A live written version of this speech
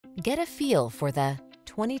Get a feel for the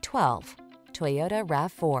 2012 Toyota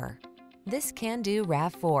RAV4. This can-do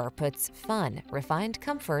RAV4 puts fun, refined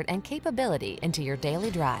comfort, and capability into your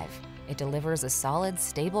daily drive. It delivers a solid,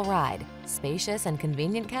 stable ride, spacious and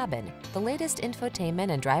convenient cabin, the latest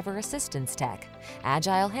infotainment and driver assistance tech,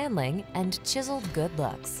 agile handling, and chiseled good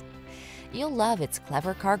looks. You'll love its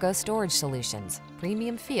clever cargo storage solutions,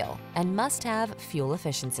 premium feel, and must-have fuel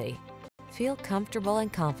efficiency. Feel comfortable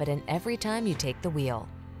and confident every time you take the wheel.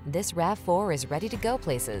 This RAV4 is ready to go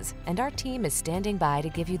places, and our team is standing by to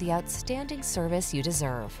give you the outstanding service you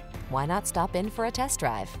deserve. Why not stop in for a test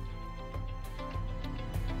drive?